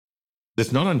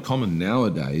It's not uncommon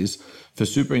nowadays for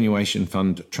superannuation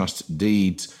fund trust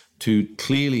deeds to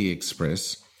clearly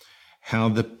express how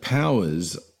the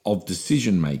powers of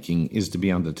decision-making is to be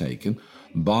undertaken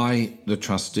by the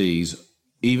trustees,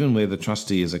 even where the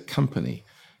trustee is a company,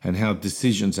 and how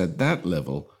decisions at that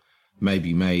level may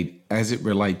be made as it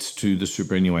relates to the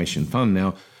superannuation fund.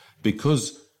 Now,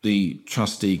 because the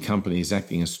trustee company is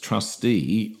acting as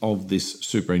trustee of this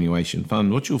superannuation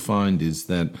fund, what you'll find is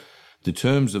that the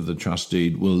terms of the trust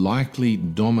deed will likely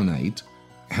dominate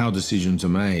how decisions are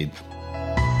made.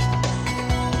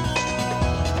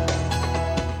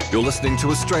 You're listening to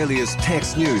Australia's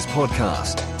Tax News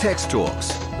podcast, Tax Talks,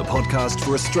 the podcast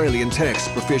for Australian tax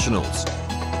professionals.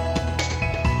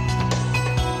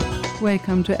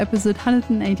 Welcome to episode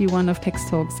 181 of Tax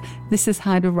Talks. This is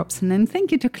Heide Robson, and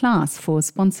thank you to Class for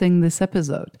sponsoring this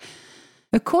episode.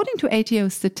 According to ATO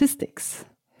statistics,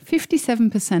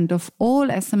 57% of all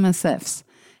SMSFs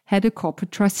had a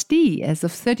corporate trustee as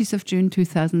of 30th of June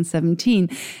 2017,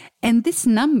 and this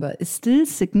number is still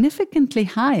significantly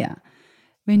higher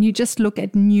when you just look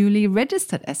at newly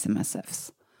registered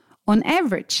SMSFs. On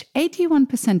average,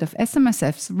 81% of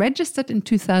SMSFs registered in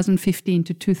 2015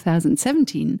 to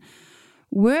 2017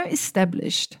 were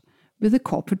established with a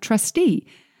corporate trustee,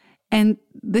 and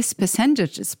this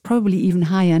percentage is probably even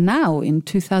higher now in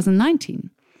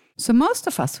 2019. So most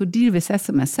of us who deal with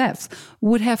SMSFs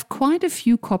would have quite a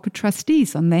few corporate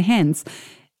trustees on their hands,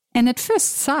 and at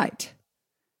first sight,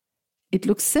 it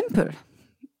looks simple.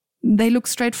 They look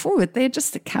straightforward. They're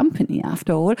just a company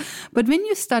after all. But when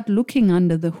you start looking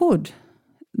under the hood,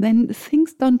 then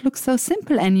things don't look so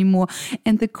simple anymore.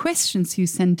 And the questions you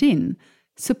sent in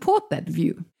support that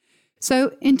view.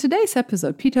 So in today's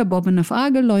episode, Peter Bobbin of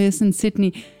Argyle Lawyers in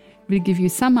Sydney will give you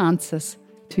some answers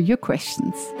to your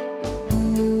questions.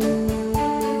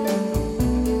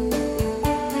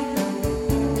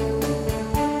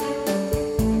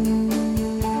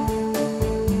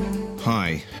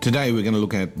 Hi, today we're going to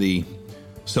look at the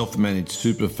self-managed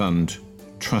super fund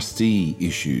trustee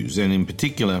issues, and in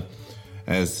particular,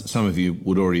 as some of you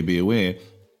would already be aware,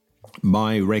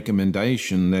 my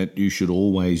recommendation that you should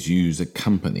always use a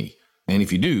company. And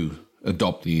if you do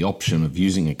adopt the option of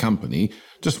using a company,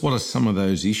 just what are some of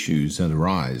those issues that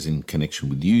arise in connection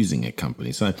with using a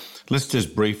company? So let's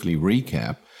just briefly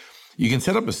recap. You can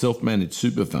set up a self-managed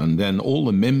super fund and all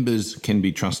the members can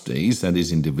be trustees, that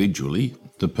is individually,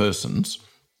 the persons.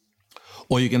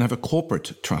 Or you can have a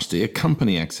corporate trustee, a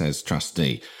company acts as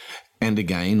trustee. And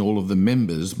again, all of the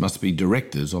members must be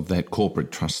directors of that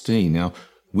corporate trustee. Now,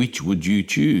 which would you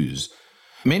choose?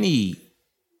 Many,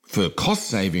 for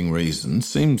cost-saving reasons,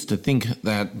 seems to think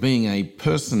that being a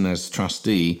person as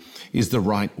trustee is the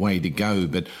right way to go.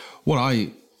 But what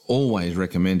I always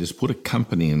recommend is put a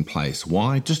company in place.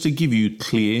 Why? Just to give you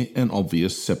clear and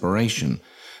obvious separation.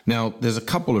 Now, there's a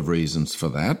couple of reasons for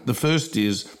that. The first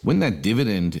is when that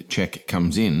dividend check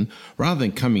comes in, rather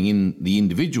than coming in the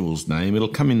individual's name, it'll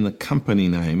come in the company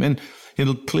name, and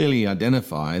it'll clearly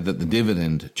identify that the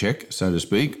dividend check, so to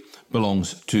speak,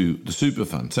 belongs to the super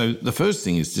fund. So the first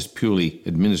thing is just purely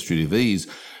administrative ease.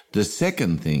 The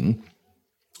second thing,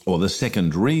 or the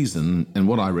second reason, and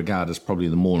what I regard as probably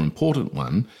the more important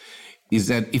one, is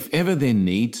that if ever there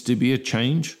needs to be a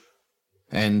change,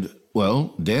 and,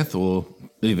 well, death or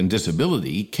even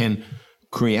disability can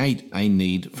create a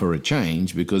need for a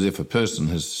change, because if a person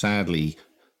has sadly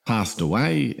passed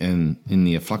away, and in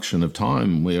the effluxion of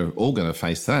time we're all going to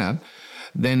face that,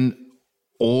 then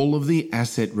all of the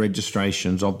asset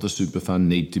registrations of the super fund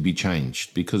need to be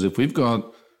changed. Because if we've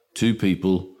got two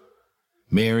people,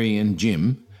 Mary and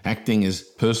Jim, acting as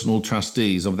personal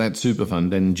trustees of that super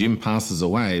fund, and Jim passes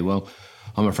away, well,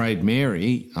 I'm afraid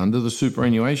Mary, under the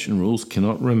superannuation rules,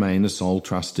 cannot remain a sole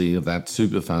trustee of that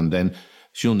super fund, and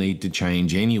she'll need to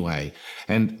change anyway.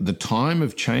 And the time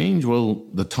of change, well,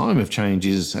 the time of change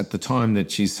is at the time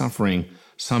that she's suffering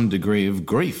some degree of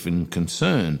grief and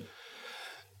concern.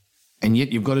 And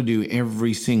yet you've got to do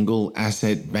every single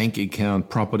asset, bank account,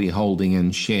 property holding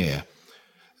and share.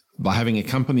 By having a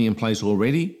company in place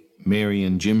already, Mary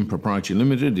and Jim Proprietary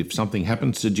Limited, if something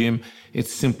happens to Jim,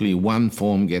 it's simply one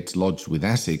form gets lodged with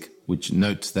ASIC, which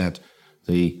notes that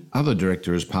the other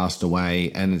director has passed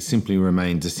away, and it simply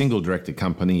remains a single director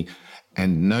company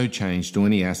and no change to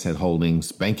any asset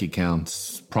holdings, bank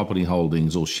accounts, property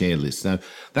holdings or share lists. Now,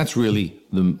 that's really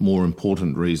the more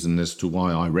important reason as to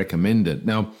why I recommend it.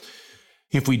 Now,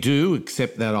 if we do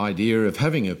accept that idea of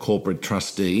having a corporate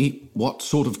trustee, what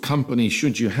sort of company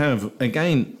should you have?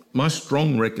 Again, my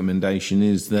strong recommendation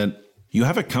is that you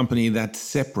have a company that's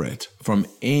separate from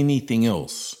anything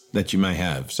else that you may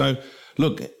have. So,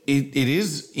 look, it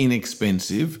is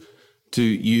inexpensive to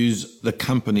use the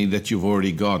company that you've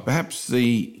already got. Perhaps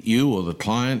you or the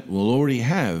client will already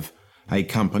have a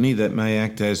company that may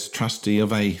act as trustee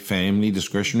of a family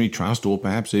discretionary trust or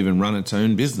perhaps even run its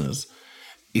own business.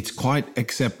 It's quite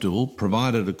acceptable,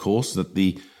 provided, of course, that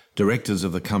the directors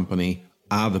of the company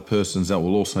are the persons that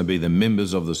will also be the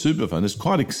members of the super fund. It's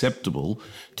quite acceptable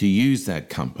to use that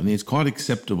company. It's quite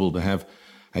acceptable to have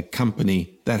a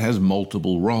company that has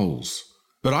multiple roles.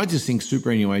 But I just think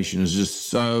superannuation is just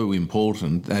so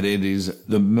important that it is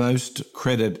the most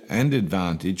credit and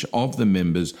advantage of the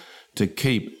members to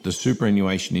keep the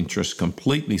superannuation interest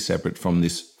completely separate from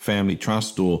this family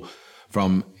trust or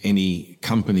from any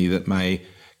company that may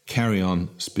carry on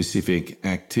specific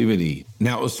activity.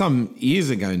 Now, it was some years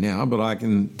ago now, but I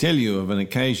can tell you of an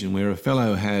occasion where a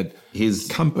fellow had his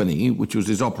company, which was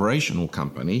his operational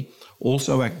company,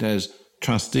 also act as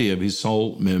trustee of his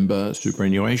sole member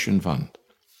superannuation fund.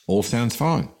 All sounds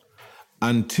fine.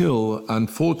 Until,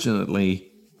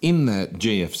 unfortunately, in that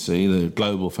GFC, the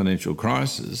global financial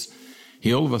crisis,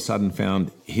 he all of a sudden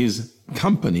found his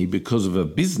company, because of a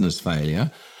business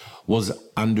failure, was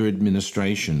under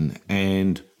administration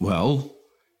and, well,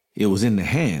 it was in the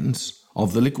hands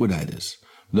of the liquidators.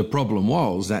 The problem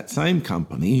was that same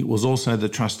company was also the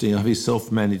trustee of his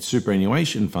self-managed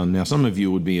superannuation fund. Now, some of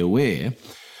you would be aware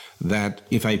that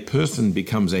if a person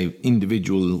becomes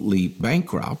individually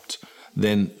bankrupt,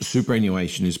 then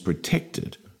superannuation is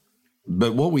protected.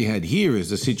 But what we had here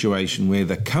is a situation where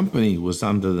the company was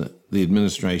under the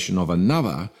administration of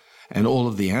another, and all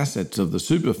of the assets of the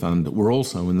super fund were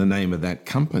also in the name of that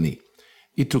company.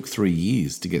 It took 3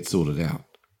 years to get sorted out.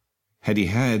 Had he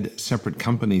had separate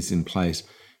companies in place,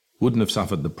 wouldn't have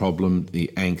suffered the problem, the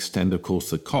angst, and of course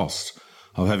the cost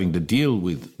of having to deal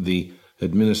with the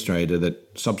administrator that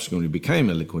subsequently became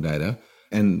a liquidator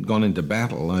and gone into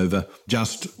battle over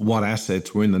just what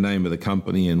assets were in the name of the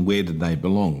company and where did they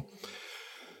belong.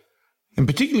 And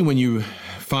particularly when you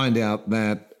find out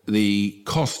that the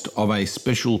cost of a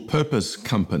special purpose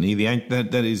company,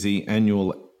 that is the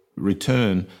annual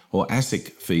return or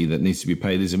ASIC fee that needs to be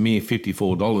paid, is a mere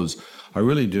 $54. I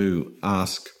really do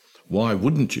ask, why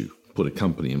wouldn't you put a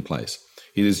company in place?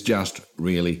 It is just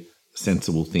really a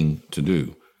sensible thing to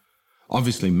do.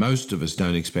 Obviously, most of us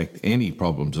don't expect any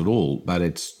problems at all, but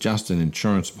it's just an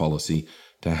insurance policy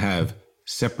to have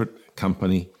separate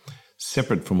company,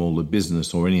 separate from all the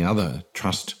business or any other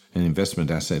trust and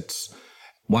investment assets,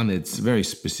 one that's very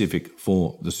specific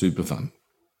for the super fund.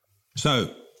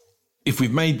 So if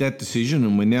we've made that decision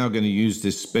and we're now going to use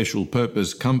this special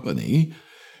purpose company,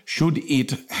 should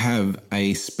it have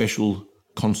a special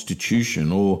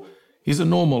constitution, or is a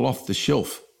normal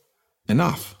off-the-shelf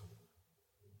enough?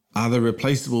 Are the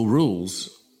replaceable rules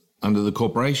under the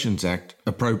Corporations Act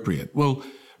appropriate? Well,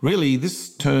 really,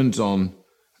 this turns on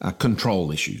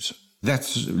control issues.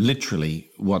 That's literally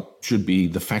what should be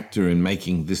the factor in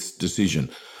making this decision.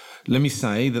 Let me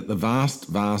say that the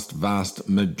vast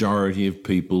majority of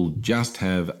people just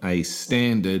have a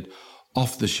standard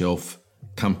off-the-shelf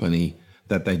company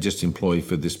that they just employ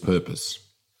for this purpose.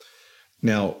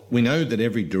 Now, we know that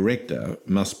every director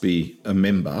must be a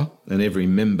member and every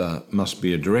member must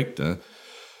be a director.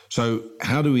 So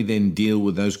how do we then deal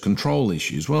with those control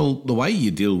issues? Well, the way you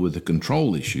deal with the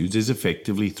control issues is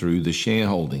effectively through the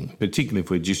shareholding, particularly if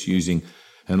we're just using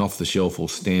an off-the-shelf or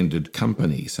standard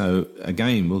company. So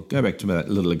again, we'll go back to that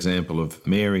little example of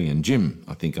Mary and Jim,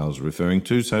 I think I was referring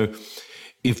to. So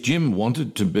if Jim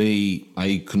wanted to be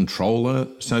a controller,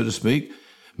 so to speak,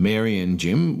 Mary and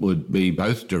Jim would be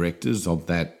both directors of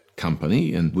that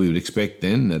company, and we would expect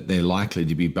then that they're likely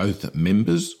to be both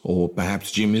members, or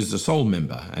perhaps Jim is the sole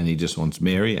member and he just wants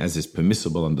Mary, as is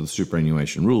permissible under the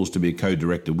superannuation rules, to be a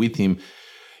co-director with him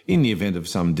in the event of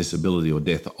some disability or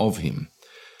death of him.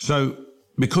 So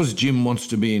because Jim wants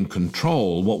to be in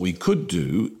control, what we could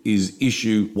do is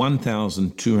issue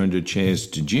 1,200 shares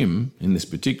to Jim in this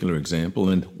particular example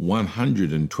and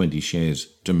 120 shares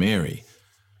to Mary.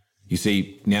 You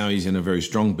see, now he's in a very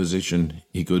strong position.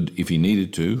 He could, if he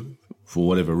needed to, for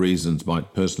whatever reasons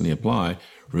might personally apply,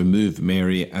 remove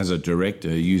Mary as a director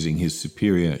using his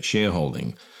superior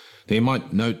shareholding. They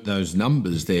might note those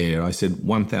numbers there. I said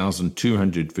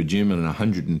 1,200 for Jim and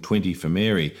 120 for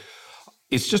Mary.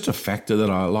 It's just a factor that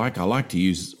I like. I like to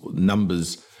use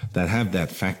numbers that have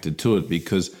that factor to it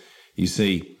because, you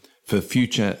see, for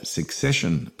future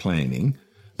succession planning,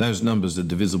 those numbers are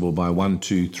divisible by 1,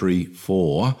 2, 3,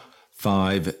 4,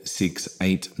 5, 6,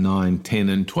 8, 9, 10,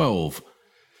 and 12.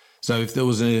 So if there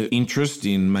was an interest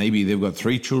in maybe they've got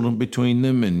 3 children between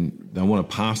them and they want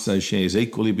to pass those shares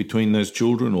equally between those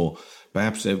children, or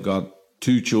perhaps they've got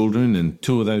 2 children and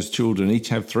 2 of those children each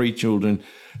have 3 children,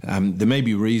 there may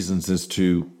be reasons as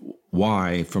to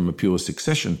why, from a pure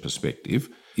succession perspective,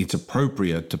 it's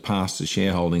appropriate to pass the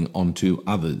shareholding on to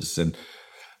others. And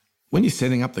when you're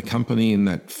setting up the company in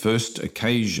that first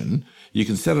occasion, you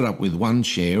can set it up with 1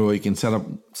 share, or you can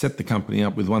set the company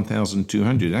up with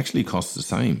 1,200. It actually costs the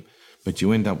same, but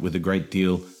you end up with a great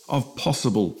deal of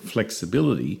possible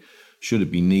flexibility should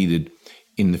it be needed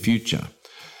in the future.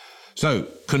 So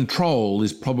control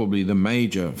is probably the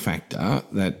major factor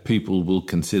that people will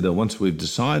consider once we've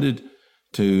decided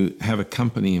to have a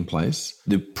company in place.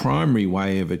 The primary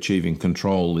way of achieving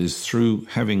control is through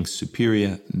having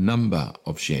superior number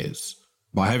of shares.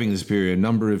 By having the superior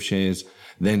number of shares,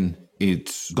 then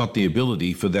it's got the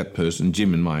ability for that person,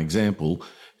 Jim in my example,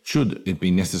 should it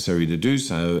be necessary to do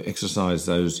so, exercise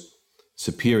those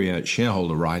superior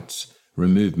shareholder rights,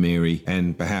 remove Mary,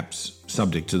 and perhaps,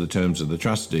 subject to the terms of the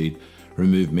trust deed,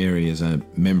 remove Mary as a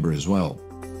member as well.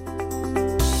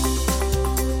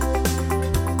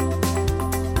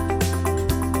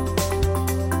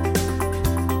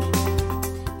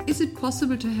 Is it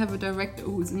possible to have a director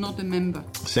who is not a member?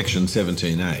 Section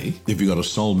 17A, if you've got a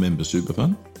sole member super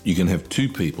fund, you can have 2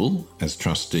 people as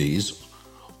trustees,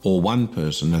 or 1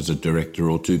 person as a director,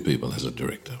 or 2 people as a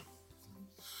director.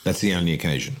 That's the only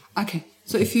occasion. Okay,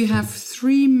 so if you have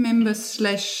 3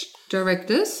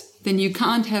 members/directors, then you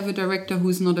can't have a director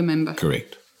who's not a member.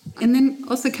 Correct. And then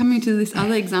also coming to this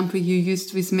other example you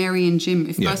used with Mary and Jim,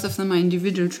 if both of them are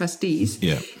individual trustees,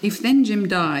 if then Jim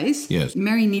dies,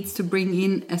 Mary needs to bring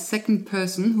in a second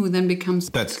person who then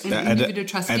becomes an individual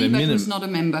trustee, but who's not a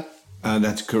member.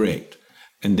 That's correct.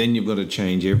 And then you've got to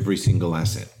change every single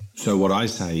asset. So what I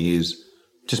say is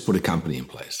just put a company in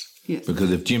place. Yes.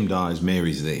 Because if Jim dies,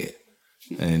 Mary's there.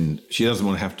 And she doesn't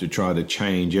want to have to try to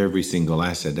change every single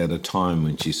asset at a time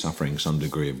when she's suffering some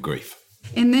degree of grief.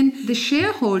 And then the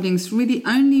shareholdings really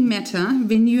only matter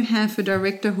when you have a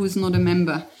director who's not a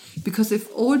member. Because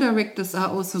if all directors are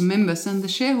also members, then the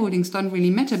shareholdings don't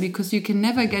really matter, because you can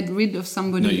never get rid of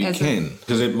somebody. No, you can,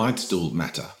 because it might still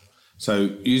matter. So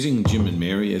using Jim and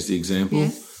Mary as the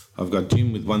example, I've got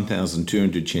Jim with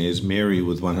 1,200 shares, Mary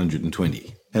with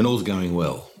 120, and all's going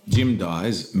well. Jim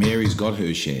dies, Mary's got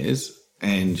her shares,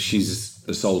 and she's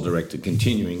the sole director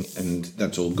continuing, and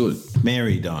that's all good.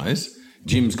 Mary dies,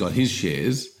 Jim's got his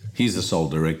shares, he's the sole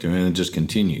director, and it just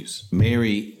continues.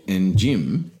 Mary and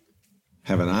Jim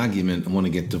have an argument and want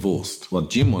to get divorced. What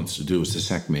Jim wants to do is to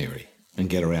sack Mary and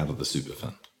get her out of the super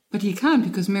fund. But he can't,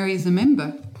 because Mary is a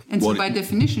member. And so by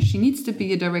definition, she needs to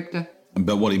be a director.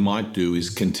 But what he might do is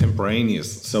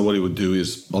contemporaneous. So what he would do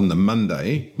is on the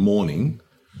Monday morning,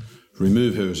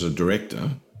 remove her as a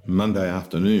director, Monday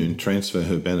afternoon, transfer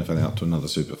her benefit out to another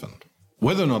super fund.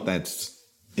 Whether or not that's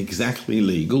exactly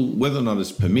legal, whether or not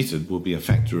it's permitted, will be a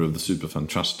factor of the super fund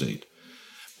trust deed.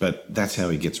 But that's how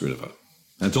he gets rid of her.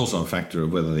 And it's also a factor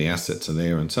of whether the assets are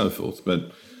there and so forth.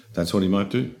 But that's what he might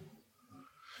do.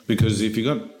 Because if you've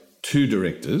got 2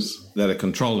 directors that are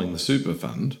controlling the super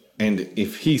fund, and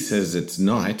if he says it's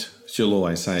night, she'll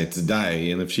always say it's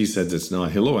day. And if she says it's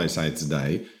night, he'll always say it's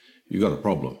day. You've got a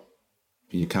problem.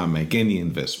 You can't make any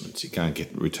investments. You can't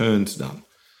get returns done.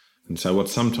 And so what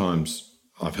sometimes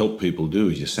I've helped people do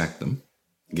is you sack them,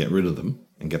 get rid of them,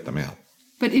 and get them out.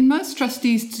 But in most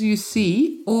trustees, do you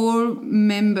see all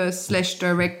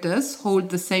members/directors hold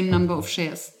the same number of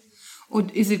shares? Or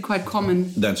is it quite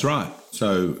common? That's right.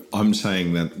 So I'm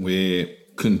saying that where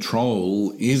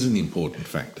control is an important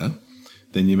factor,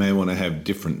 then you may want to have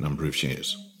different number of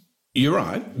shares. You're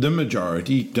right. The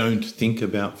majority don't think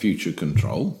about future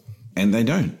control, and they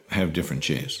don't have different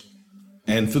shares.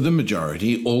 And for the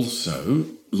majority also,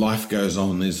 life goes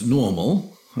on as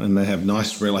normal, and they have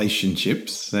nice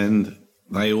relationships, and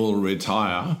they all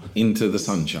retire into the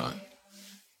sunshine.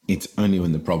 It's only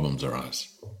when the problems arise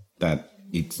that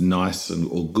it's nice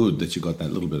or good that you've got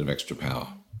that little bit of extra power.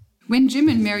 When Jim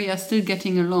and Mary are still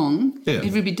getting along,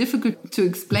 it will be difficult to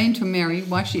explain to Mary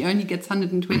why she only gets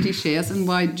 120 shares and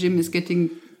why Jim is getting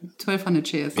 1,200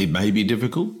 shares. It may be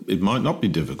difficult. It might not be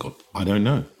difficult. I don't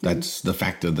know. That's the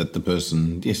factor that the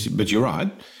person... Yes, but you're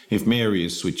right. If Mary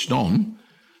is switched on,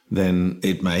 then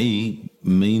it may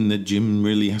mean that Jim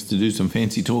really has to do some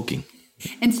fancy talking.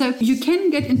 And so you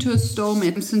can get into a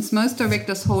stalemate since most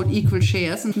directors hold equal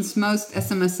shares, and since most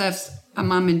SMSFs are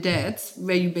mum and dads,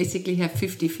 where you basically have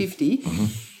 50-50,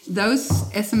 those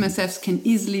SMSFs can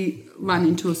easily run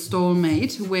into a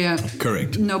stalemate where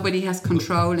nobody has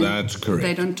control. And that's correct.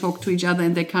 They don't talk to each other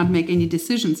and they can't make any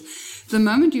decisions. The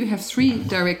moment you have 3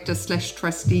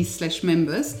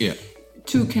 directors/trustees/members,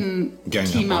 2 can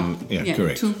team up.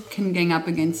 Correct. 2 can gang up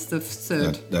against the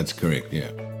third. That's correct,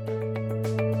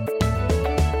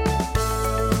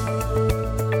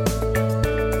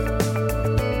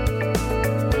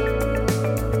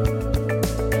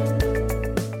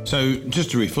 So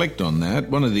just to reflect on that,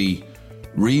 one of the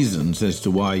reasons as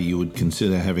to why you would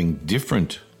consider having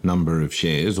different number of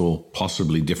shares or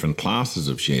possibly different classes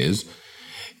of shares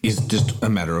is just a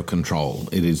matter of control.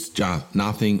 It is just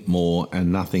nothing more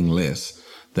and nothing less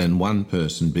than one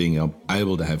person being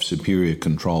able to have superior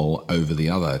control over the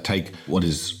other. Take what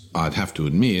is, I'd have to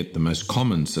admit, the most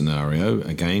common scenario.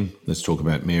 Again, let's talk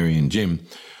about Mary and Jim,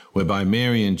 whereby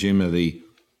Mary and Jim are the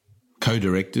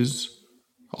co-directors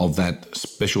of that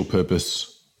special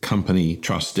purpose company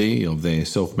trustee of their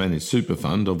self-managed super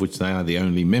fund, of which they are the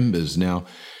only members. Now,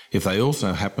 if they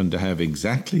also happen to have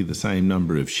exactly the same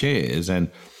number of shares,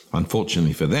 and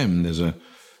unfortunately for them, there's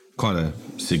quite a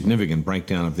significant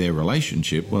breakdown of their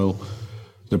relationship, well,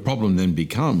 the problem then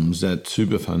becomes that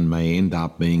super fund may end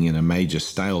up being in a major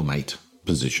stalemate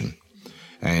position.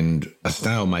 And a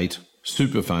stalemate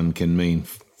super fund can mean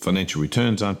financial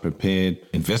returns aren't prepared,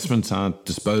 investments aren't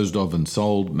disposed of and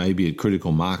sold, maybe at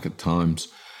critical market times,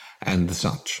 and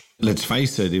such. Let's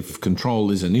face it, if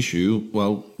control is an issue,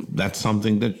 well, that's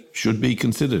something that should be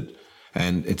considered.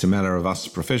 And it's a matter of us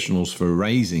professionals for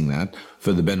raising that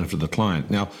for the benefit of the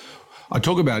client. Now, I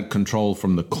talk about control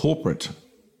from the corporate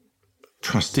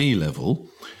trustee level.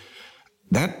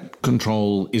 That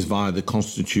control is via the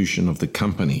constitution of the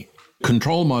company.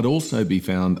 Control might also be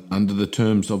found under the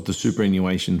terms of the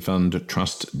superannuation fund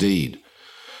trust deed.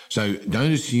 So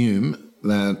don't assume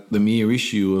that the mere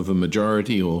issue of a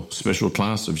majority or special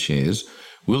class of shares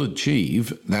will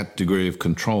achieve that degree of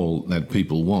control that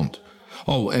people want.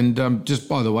 Oh, and just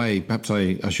by the way, perhaps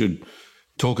I should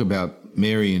talk about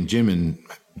Mary and Jim, and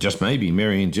just maybe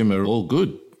Mary and Jim are all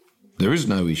good. There is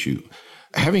no issue.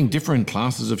 Having different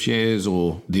classes of shares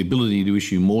or the ability to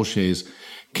issue more shares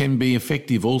can be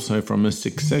effective also from a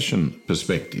succession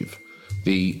perspective.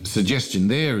 The suggestion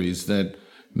there is that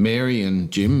Mary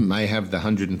and Jim may have the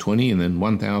 120 and then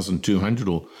 1,200,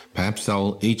 or perhaps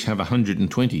they'll each have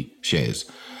 120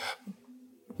 shares.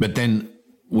 But then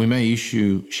we may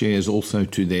issue shares also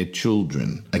to their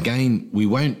children. Again, we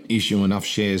won't issue enough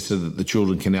shares so that the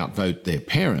children can outvote their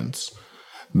parents,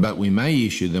 but we may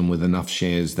issue them with enough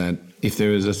shares that if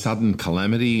there is a sudden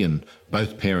calamity and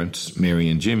both parents, Mary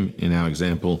and Jim in our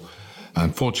example,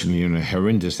 unfortunately in a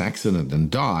horrendous accident and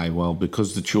die, well,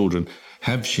 because the children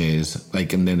have shares, they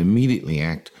can then immediately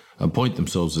act, appoint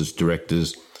themselves as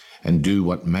directors and do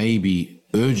what may be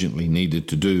urgently needed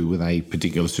to do with a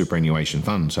particular superannuation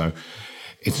fund. So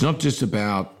it's not just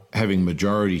about having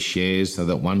majority shares so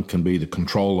that one can be the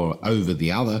controller over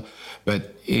the other,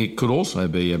 but it could also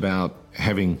be about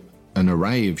having an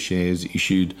array of shares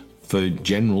issued for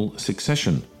general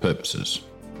succession purposes.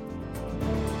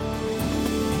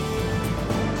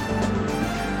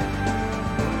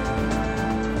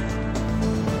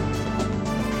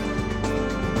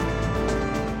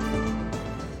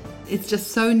 It's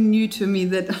just so new to me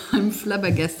that I'm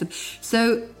flabbergasted.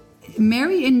 So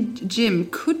Mary and Jim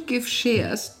could give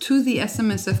shares to the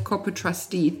SMSF corporate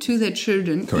trustee, to their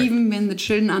children, correct, even when the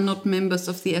children are not members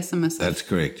of the SMSF. That's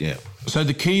correct, yeah. So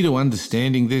the key to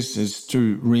understanding this is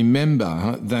to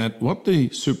remember that what the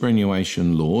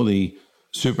superannuation law, the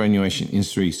Superannuation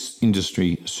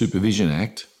Industry Supervision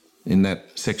Act, in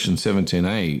that Section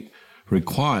 17A,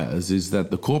 requires is that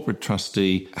the corporate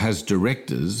trustee has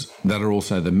directors that are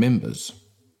also the members.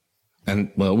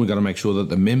 And, well, we've got to make sure that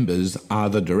the members are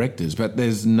the directors, but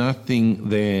there's nothing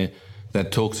there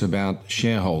that talks about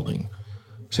shareholding.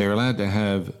 So you're allowed to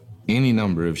have any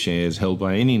number of shares held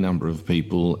by any number of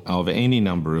people of any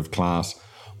number of class,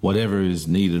 whatever is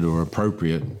needed or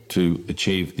appropriate to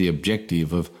achieve the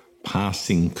objective of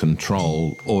passing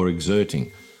control or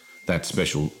exerting that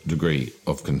special degree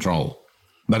of control.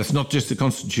 But it's not just the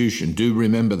Constitution. Do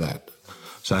remember that.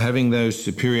 So having those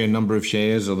superior number of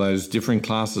shares or those different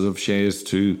classes of shares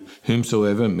to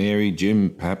whomsoever, Mary,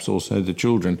 Jim, perhaps also the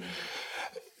children,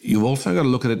 you've also got to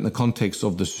look at it in the context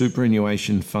of the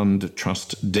superannuation fund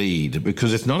trust deed,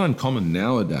 because it's not uncommon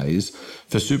nowadays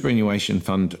for superannuation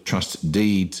fund trust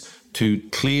deeds to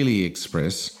clearly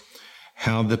express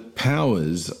how the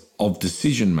powers of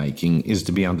decision-making is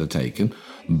to be undertaken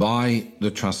by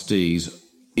the trustees,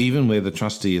 even where the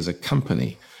trustee is a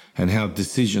company, and how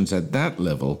decisions at that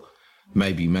level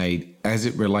may be made as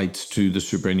it relates to the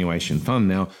superannuation fund.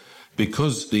 Now,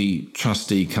 because the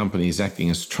trustee company is acting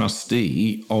as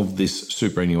trustee of this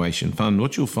superannuation fund,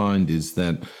 what you'll find is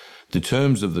that the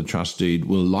terms of the trust deed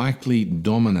will likely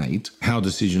dominate how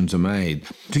decisions are made.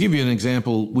 To give you an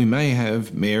example, we may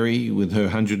have Mary with her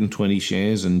 120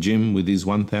 shares and Jim with his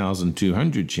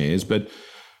 1,200 shares, but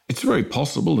it's very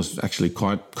possible, it's actually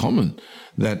quite common,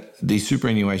 that the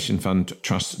superannuation fund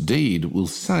trust deed will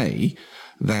say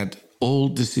that all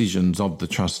decisions of the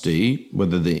trustee,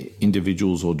 whether they're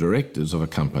individuals or directors of a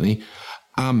company,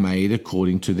 are made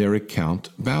according to their account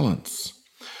balance.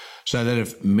 So that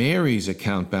if Mary's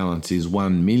account balance is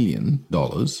 $1 million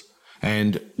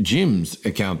and Jim's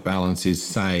account balance is,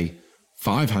 say,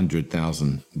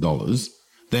 $500,000,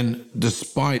 then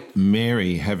despite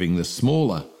Mary having the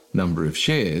smaller number of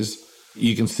shares,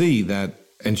 you can see that,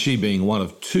 and she being one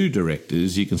of two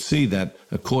directors, you can see that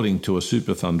according to a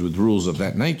super fund with rules of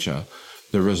that nature,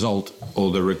 the result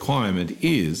or the requirement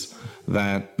is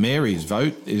that Mary's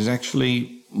vote is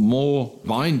actually more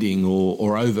binding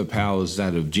or overpowers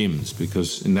that of Jim's,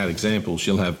 because in that example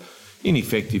she'll have, in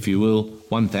effect, if you will,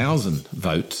 1,000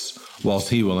 votes, whilst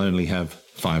he will only have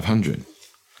 500.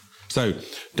 So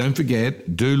don't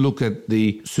forget, do look at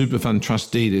the super fund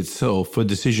trust deed itself for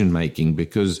decision making,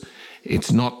 because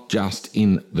it's not just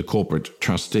in the corporate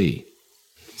trustee.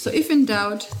 So if in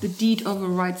doubt, the deed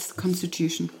overrides the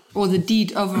constitution, or the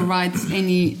deed overrides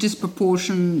any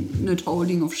disproportionate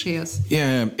holding of shares.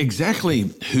 Yeah,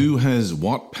 exactly. Who has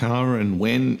what power and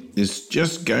when is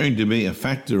just going to be a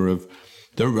factor of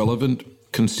the relevant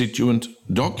constituent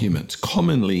documents.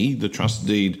 Commonly, the trust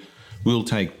deed will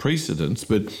take precedence,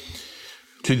 but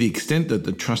to the extent that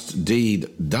the trust deed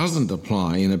doesn't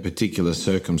apply in a particular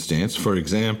circumstance, for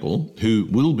example, who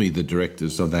will be the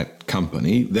directors of that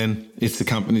company, then it's the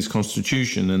company's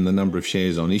constitution and the number of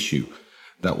shares on issue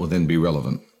that will then be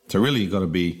relevant. So really, you've got to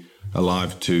be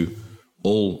alive to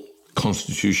all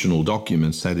constitutional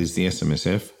documents, that is the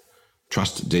SMSF,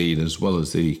 trust deed, as well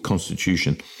as the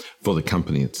constitution for the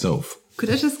company itself. Could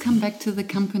I just come back to the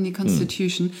company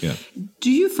constitution? Yeah.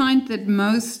 Do you find that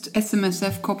most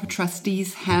SMSF corporate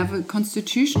trustees have a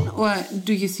constitution, or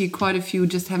do you see quite a few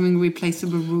just having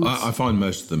replaceable rules? I find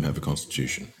most of them have a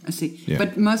constitution. I see. Yeah.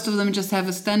 But most of them just have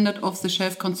a standard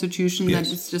off-the-shelf constitution that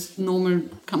is just normal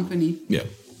company. Yeah.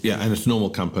 Yeah, and it's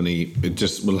normal company. It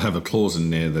just will have a clause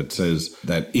in there that says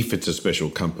that if it's a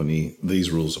special company, these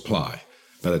rules apply.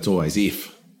 But it's always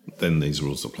if, then these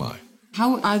rules apply.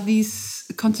 How are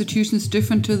these constitutions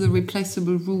different to the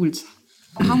replaceable rules?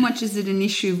 How much is it an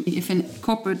issue if a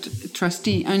corporate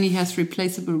trustee only has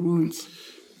replaceable rules?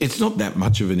 It's not that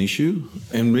much of an issue,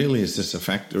 and really it's just a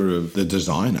factor of the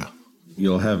designer.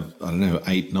 You'll have,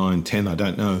 8, 9, 10, I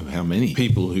don't know how many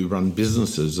people who run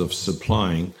businesses of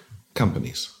supplying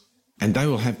companies, and they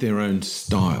will have their own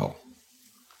style.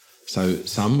 So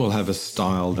some will have a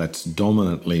style that's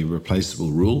dominantly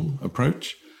replaceable rule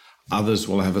approach. Others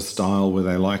will have a style where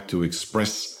they like to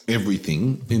express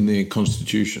everything in their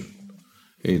constitution.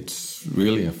 It's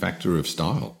really a factor of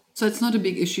style. So it's not a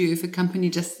big issue if a company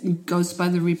just goes by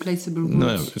the replaceable rules?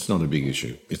 No, it's not a big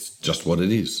issue. It's just what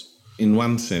it is. In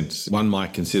one sense, one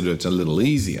might consider it's a little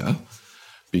easier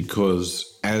because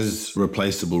as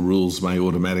replaceable rules may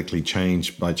automatically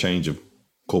change by change of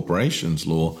corporations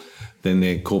law, then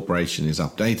their corporation is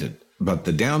updated. But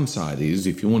the downside is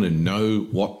if you want to know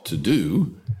what to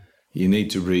do, you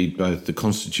need to read both the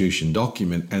Constitution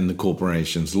document and the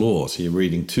corporation's law. So you're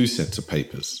reading two sets of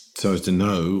papers so as to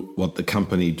know what the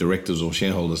company directors or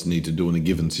shareholders need to do in a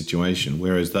given situation.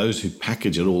 Whereas those who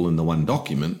package it all in the one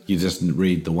document, you just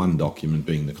read the one document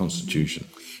being the Constitution.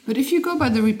 But if you go by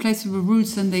the replaceable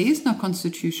rules, then there is no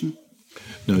Constitution.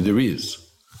 No, there is.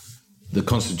 The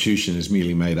Constitution is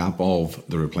merely made up of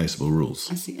the replaceable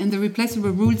rules. I see. And the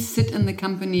replaceable rules sit in the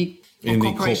company in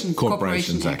the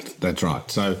Corporations Act. That's right.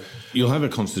 So you'll have a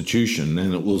constitution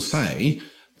and it will say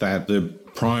that the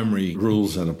primary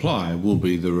rules that apply will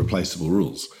be the replaceable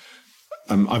rules.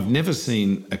 I've never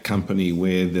seen a company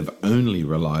where they've only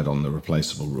relied on the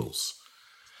replaceable rules.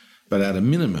 But at a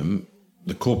minimum,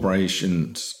 the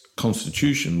corporation's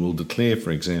constitution will declare,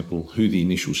 for example, who the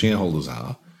initial shareholders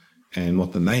are and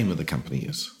what the name of the company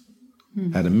is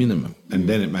at a minimum. And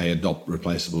then it may adopt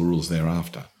replaceable rules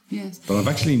thereafter. Yes. But I've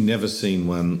actually never seen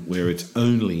one where it's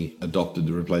only adopted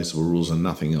the replaceable rules and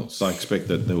nothing else. So I expect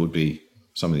that there would be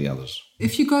some of the others.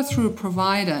 If you go through a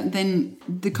provider, then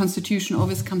the Constitution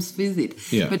always comes with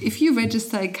it. Yeah. But if you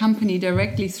register a company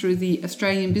directly through the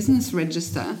Australian Business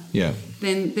Register,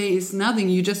 then there is nothing.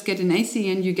 You just get an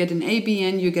ACN, you get an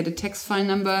ABN, you get a tax file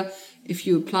number. If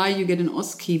you apply, you get an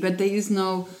OSCE. But there is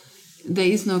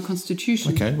no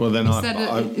constitution. Okay, well then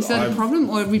is that a problem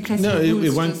or replaceable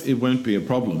rules? No, it won't be a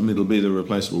problem. It'll be the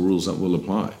replaceable rules that will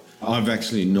apply. I've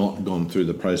actually not gone through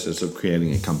the process of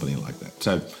creating a company like that.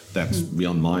 So that's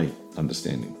beyond my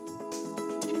understanding.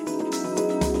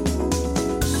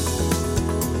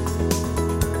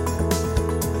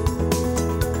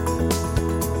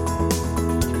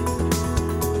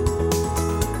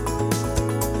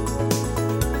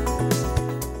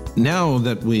 Now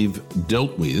that we've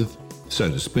dealt with, so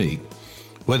to speak,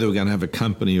 whether we're going to have a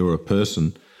company or a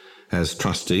person as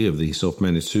trustee of the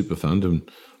self-managed super fund, and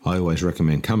I always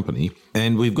recommend company.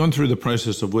 And we've gone through the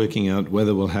process of working out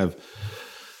whether we'll have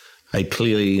a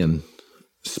clearly and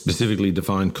specifically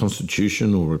defined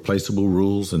constitution or replaceable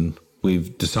rules, and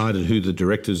we've decided who the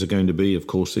directors are going to be. Of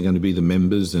course, they're going to be the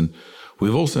members, and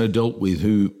we've also dealt with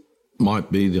who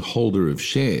might be the holder of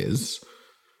shares.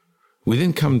 We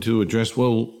then come to address,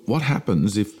 well, what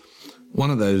happens if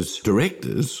one of those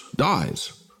directors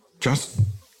dies? Just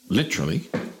literally,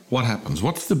 what happens?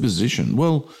 What's the position?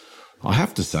 Well, I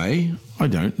have to say, I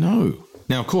don't know.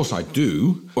 Now, of course I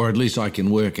do, or at least I can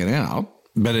work it out.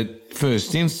 But at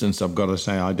first instance, I've got to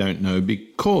say I don't know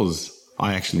because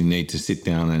I actually need to sit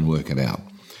down and work it out.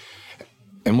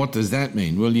 And what does that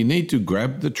mean? Well, you need to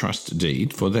grab the trust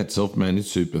deed for that self-managed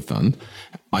super fund,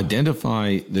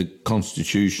 identify the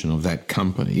constitution of that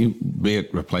company, be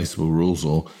it replaceable rules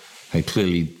or a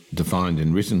clearly defined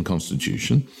and written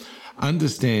constitution,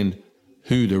 understand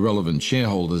who the relevant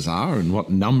shareholders are and what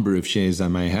number of shares they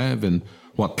may have and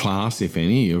what class, if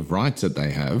any, of rights that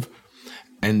they have,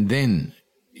 and then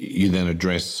you then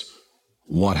address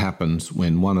what happens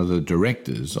when one of the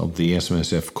directors of the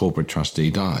SMSF corporate trustee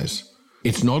dies.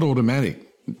 It's not automatic.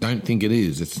 Don't think it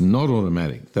is. It's not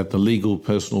automatic that the legal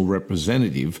personal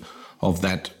representative of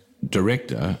that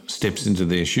director steps into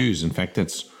their shoes. In fact,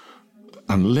 that's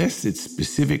unless it's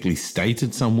specifically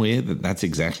stated somewhere that that's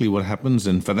exactly what happens,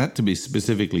 and for that to be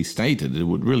specifically stated, it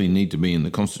would really need to be in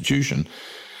the Constitution.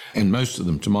 And most of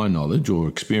them, to my knowledge, or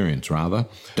experience rather,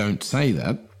 don't say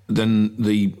that. Then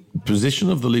the position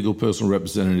of the legal personal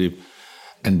representative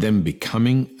and them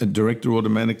becoming a director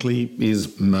automatically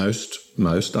is most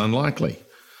unlikely.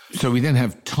 So we then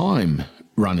have time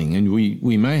running, and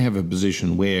we may have a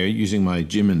position where, using my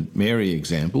Jim and Mary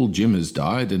example, Jim has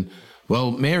died and,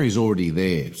 well, Mary's already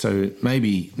there, so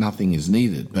maybe nothing is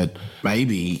needed, but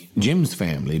maybe Jim's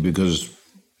family, because,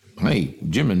 hey,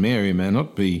 Jim and Mary may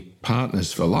not be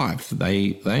partners for life.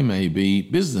 They may be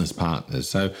business partners.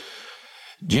 So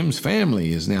Jim's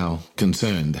family is now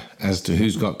concerned as to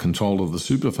who's got control of the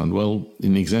super fund. Well,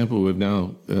 in the example we've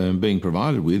now being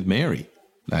provided with, Mary,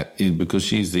 that is because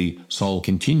she's the sole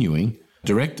continuing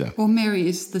director. Or Mary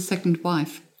is the second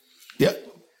wife. Yeah,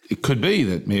 it could be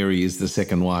that Mary is the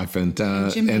second wife, and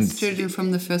Jim has children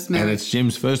from the first marriage. And it's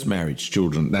Jim's first marriage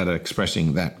children that are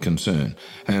expressing that concern.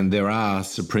 And there are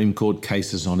Supreme Court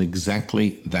cases on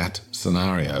exactly that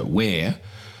scenario, where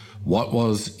what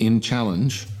was in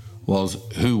challenge was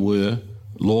who were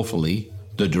lawfully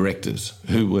the directors,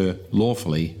 who were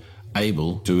lawfully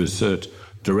able to assert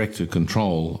director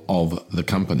control of the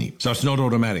company. So it's not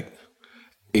automatic.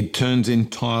 It turns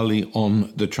entirely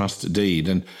on the trust deed.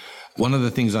 And one of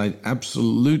the things I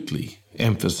absolutely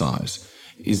emphasise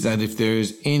is that if there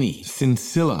is any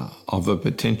scintilla of a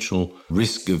potential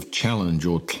risk of challenge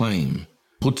or claim,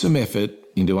 put some effort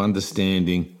into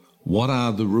understanding what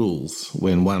are the rules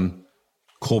when one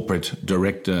corporate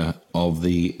director of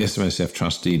the SMSF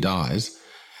trustee dies,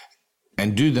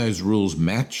 and do those rules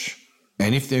match?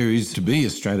 And if there is to be a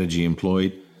strategy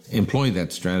employed, employ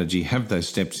that strategy, have those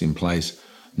steps in place,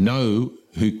 know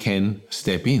who can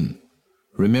step in.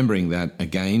 Remembering that,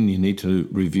 again, you need to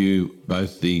review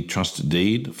both the trust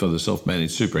deed for the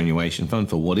self-managed superannuation fund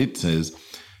for what it says,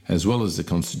 as well as the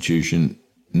Constitution,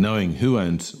 knowing who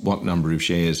owns what number of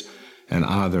shares and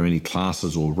are there any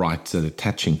classes or rights that are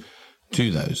attaching to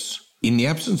those. In the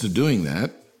absence of doing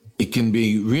that, it can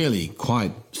be really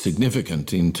quite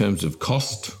significant in terms of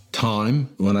cost, time.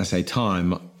 When I say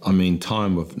time, I mean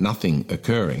time of nothing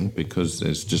occurring, because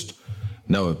there's just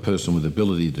no person with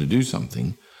ability to do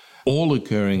something, all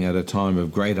occurring at a time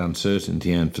of great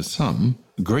uncertainty and, for some,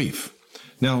 grief.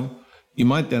 Now, you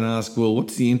might then ask, well,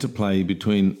 what's the interplay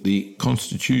between the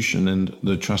Constitution and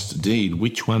the trust deed?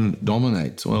 Which one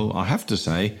dominates? Well, I have to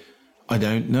say, I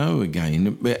don't know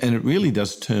again, and it really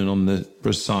does turn on the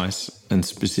precise and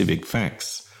specific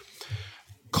facts.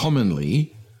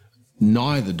 Commonly,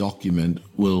 neither document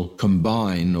will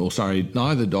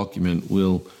neither document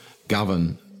will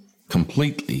govern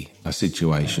completely a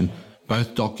situation.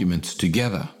 Both documents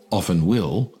together often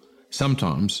will.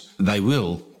 Sometimes they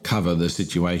will cover the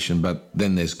situation, but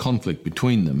then there's conflict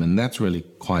between them, and that's really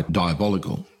quite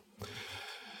diabolical.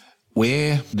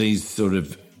 Where these sort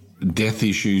of death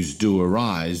issues do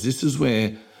arise, this is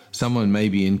where someone may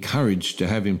be encouraged to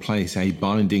have in place a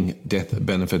binding death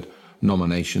benefit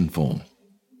nomination form.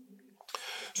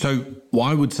 So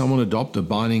why would someone adopt a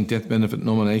binding death benefit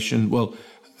nomination? Well,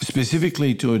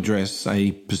 specifically to address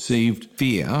a perceived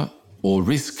fear or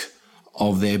risk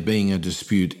of there being a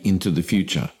dispute into the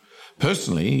future.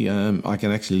 Personally, I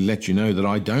can actually let you know that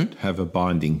I don't have a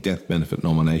binding death benefit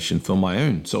nomination for my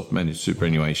own self-managed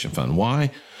superannuation fund. Why?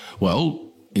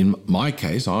 Well, in my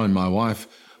case, I and my wife,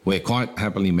 we're quite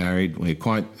happily married. We're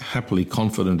quite happily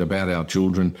confident about our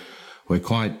children. We're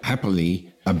quite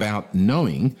happily about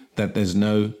knowing that there's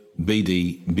no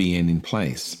BDBN in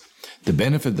place. The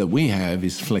benefit that we have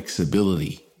is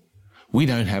flexibility. We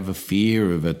don't have a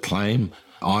fear of a claim,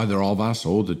 either of us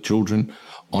or the children,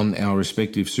 on our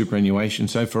respective superannuation.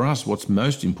 So for us, what's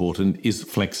most important is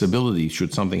flexibility.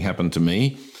 Should something happen to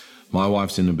me, my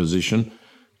wife's in a position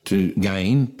to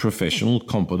gain professional,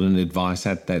 competent advice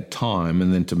at that time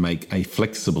and then to make a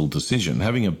flexible decision.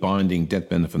 Having a binding death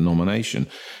benefit nomination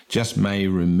just may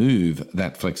remove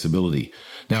that flexibility.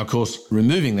 Now, of course,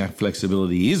 removing that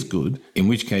flexibility is good, in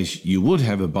which case you would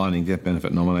have a binding death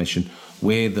benefit nomination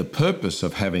where the purpose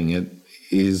of having it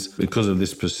is because of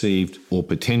this perceived or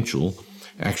potential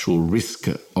actual risk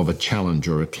of a challenge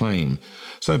or a claim.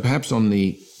 So perhaps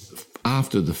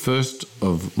after the first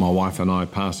of my wife and I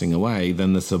passing away,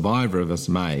 then the survivor of us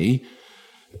may,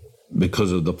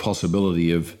 because of the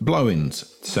possibility of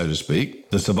blow-ins, so to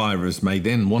speak, the survivors may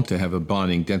then want to have a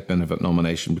binding death benefit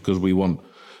nomination because we want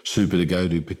super to go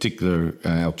to particular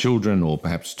our children or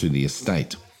perhaps to the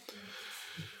estate.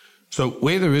 So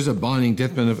where there is a binding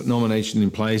death benefit nomination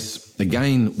in place,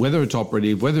 again, whether it's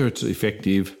operative, whether it's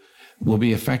effective, will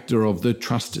be a factor of the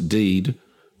trust deed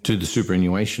to the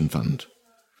superannuation fund.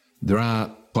 There are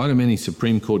quite many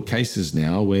Supreme Court cases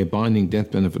now where binding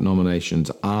death benefit nominations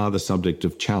are the subject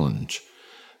of challenge.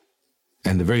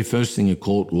 And the very first thing a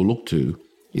court will look to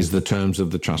is the terms of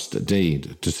the trust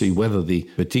deed to see whether the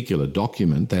particular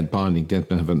document, that binding death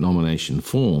benefit nomination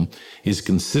form, is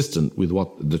consistent with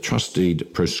what the trust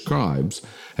deed prescribes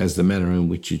as the manner in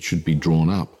which it should be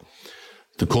drawn up.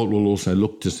 The court will also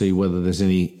look to see whether there's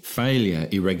any failure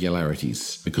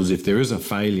irregularities, because if there is a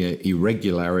failure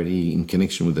irregularity in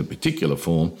connection with a particular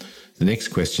form, the next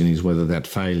question is whether that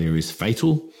failure is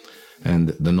fatal and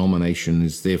the nomination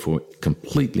is therefore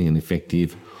completely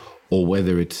ineffective, or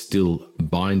whether it's still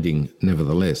binding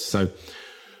nevertheless. So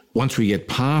once we get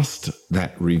past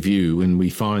that review and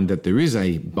we find that there is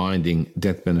a binding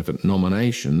death benefit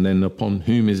nomination, then upon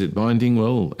whom is it binding?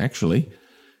 Well, actually,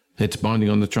 it's binding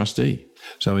on the trustee.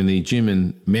 So in the Jim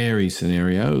and Mary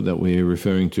scenario that we're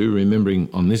referring to, remembering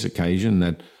on this occasion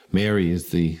that Mary is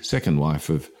the second wife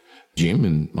of Jim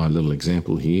in my little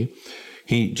example here,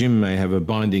 Jim may have a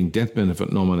binding death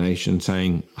benefit nomination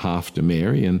saying half to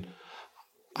Mary and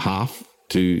half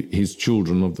to his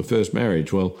children of the first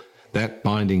marriage. Well, that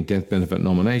binding death benefit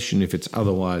nomination, if it's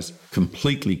otherwise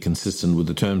completely consistent with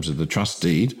the terms of the trust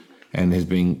deed and has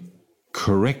been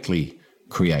correctly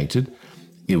created,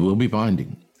 it will be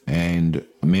binding. And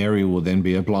Mary will then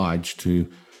be obliged to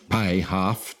pay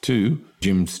half to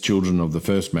Jim's children of the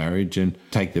first marriage and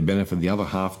take the benefit of the other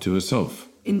half to herself.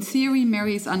 In theory,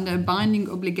 Mary is under a binding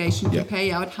obligation to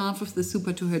pay out half of the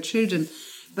super to her children.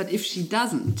 But if she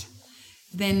doesn't,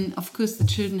 then of course the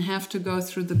children have to go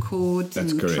through the court.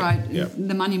 That's and correct.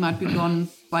 The money might be gone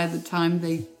by the time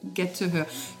they get to her.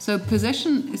 So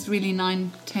possession is really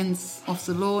 9/10 of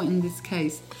the law in this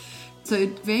case. So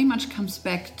it very much comes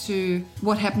back to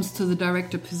what happens to the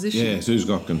director position. Yes, who's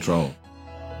got control?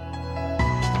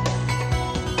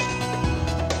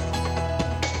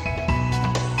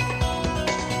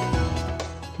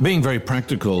 Being very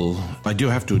practical, I do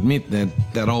have to admit that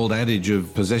that old adage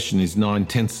of possession is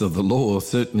 9/10 of the law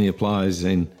certainly applies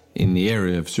in the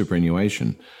area of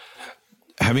superannuation.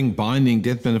 Having binding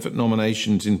death benefit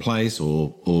nominations in place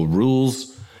or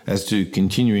rules as to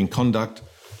continuing conduct,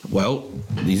 well,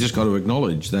 you just got to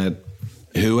acknowledge that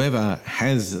whoever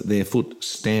has their foot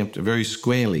stamped very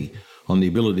squarely on the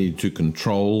ability to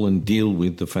control and deal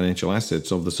with the financial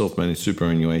assets of the self-managed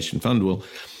superannuation fund, well,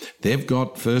 they've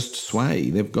got first sway.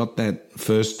 They've got that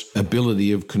first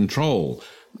ability of control.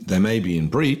 They may be in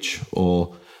breach,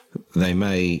 or they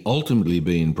may ultimately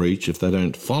be in breach if they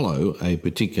don't follow a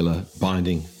particular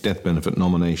binding death benefit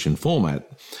nomination format.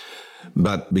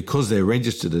 But because they're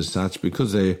registered as such,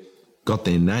 because they've got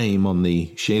their name on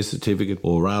the share certificate,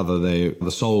 or rather they're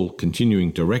the sole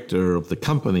continuing director of the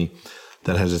company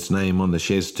that has its name on the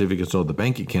share certificate or the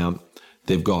bank account,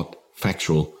 they've got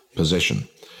factual possession.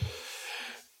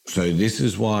 So this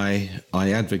is why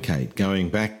I advocate going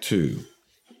back to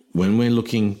when we're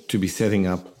looking to be setting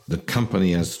up the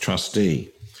company as trustee,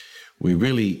 we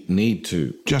really need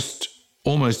to just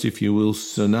almost, if you will,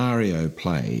 scenario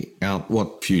play out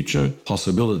what future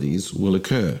possibilities will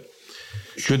occur.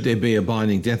 Should there be a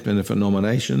binding death benefit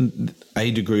nomination, a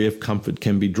degree of comfort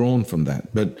can be drawn from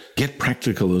that. But get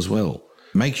practical as well.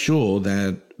 Make sure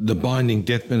that the binding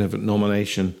death benefit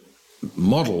nomination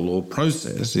model or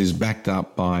process is backed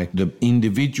up by the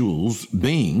individuals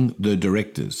being the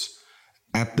directors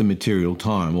at the material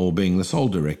time or being the sole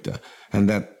director, and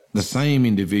that the same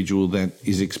individual that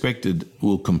is expected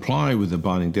will comply with the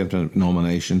binding definite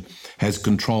nomination has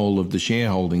control of the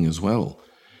shareholding as well.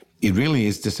 It really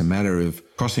is just a matter of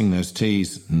crossing those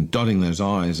T's and dotting those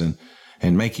I's and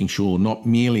making sure not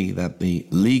merely that the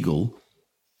legal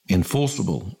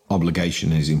enforceable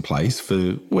obligation is in place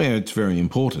for where it's very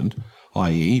important,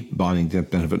 i.e. binding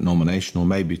death benefit nomination, or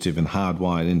maybe it's even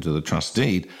hardwired into the trust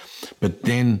deed, but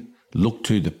then look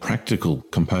to the practical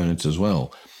components as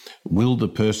well. Will the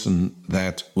person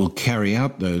that will carry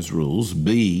out those rules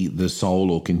be the sole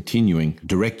or continuing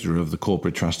director of the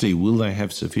corporate trustee? Will they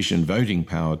have sufficient voting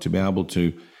power to be able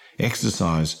to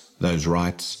exercise those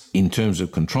rights in terms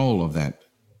of control of that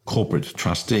corporate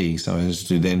trustee, so as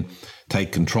to then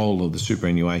take control of the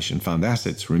superannuation fund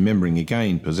assets, remembering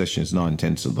again possession is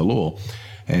 9/10 of the law,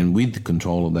 and with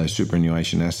control of those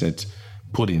superannuation assets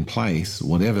put in place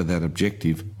whatever that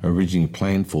objective originally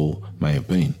planned for may have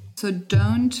been. So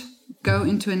don't go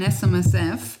into an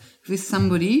SMSF with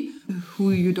somebody who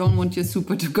you don't want your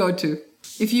super to go to.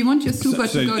 If you want your super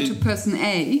to go to person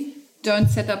A, don't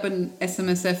set up an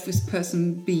SMSF with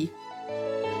person B.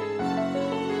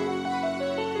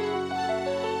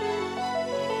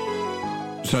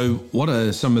 So what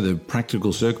are some of the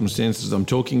practical circumstances I'm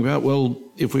talking about? Well,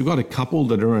 if we've got a couple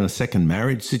that are in a second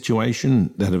marriage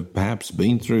situation that have perhaps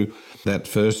been through that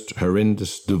first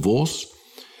horrendous divorce,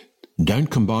 don't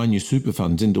combine your super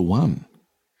funds into one.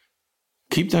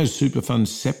 Keep those super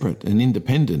funds separate and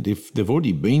independent. If they've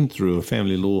already been through a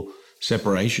family law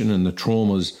separation and the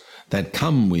traumas that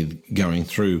come with going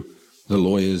through the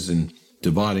lawyers and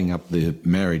dividing up the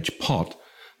marriage pot,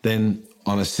 then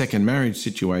on a second marriage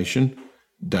situation,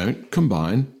 don't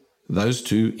combine those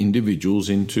two individuals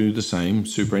into the same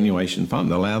superannuation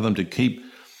fund. Allow them to keep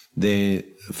their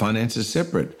finances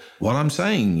separate. What I'm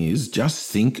saying is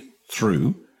just think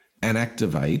through and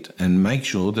activate and make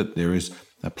sure that there is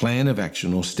a plan of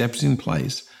action or steps in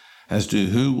place as to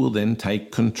who will then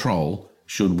take control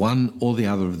should one or the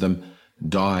other of them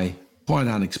die quite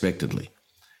unexpectedly.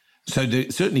 So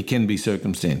there certainly can be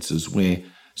circumstances where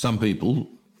some people,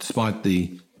 despite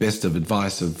the best of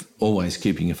advice of always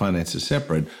keeping your finances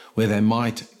separate, where they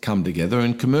might come together.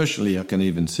 And commercially, I can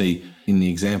even see in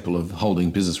the example of holding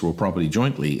business or property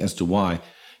jointly as to why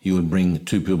you would bring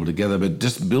two people together, but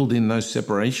just build in those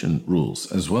separation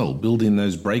rules as well, build in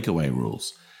those breakaway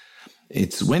rules.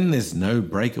 It's when there's no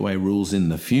breakaway rules in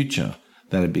the future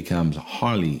that it becomes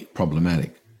highly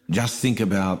problematic. Just think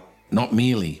about not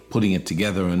merely putting it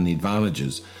together and the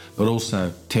advantages, but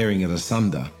also tearing it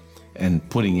asunder and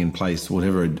putting in place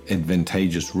whatever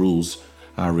advantageous rules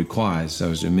are required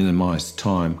so as to minimise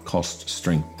time, cost,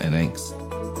 strength and angst.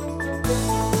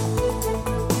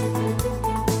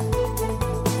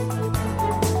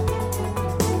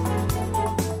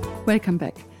 Welcome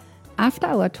back. After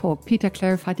our talk, Peter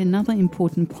clarified another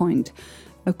important point.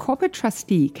 A corporate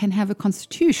trustee can have a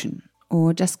constitution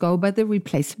or just go by the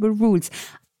replaceable rules.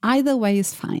 Either way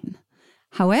is fine.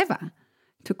 However,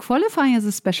 to qualify as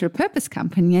a special purpose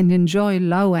company and enjoy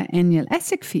lower annual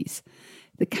ASIC fees,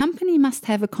 the company must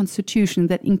have a constitution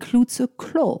that includes a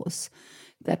clause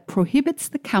that prohibits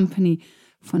the company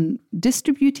from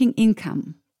distributing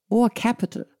income or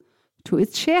capital to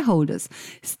its shareholders.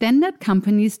 Standard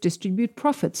companies distribute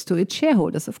profits to its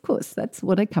shareholders, of course, that's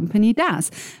what a company does.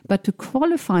 But to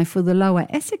qualify for the lower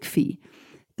ASIC fee,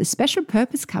 the special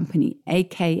purpose company,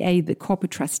 aka the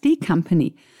corporate trustee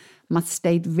company, must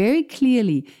state very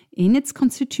clearly in its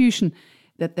constitution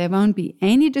that there won't be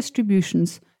any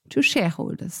distributions to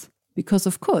shareholders. Because,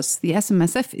 of course, the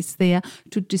SMSF is there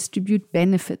to distribute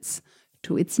benefits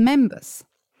to its members.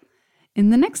 In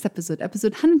the next episode,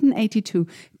 episode 182,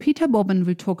 Peter Bobbin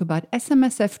will talk about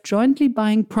SMSF jointly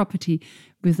buying property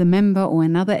with a member or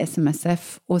another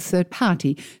SMSF or third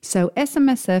party, so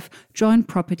SMSF joint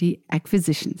property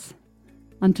acquisitions.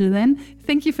 Until then,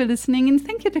 thank you for listening and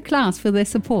thank you to class for their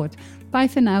support. Bye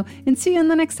for now and see you in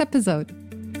the next episode.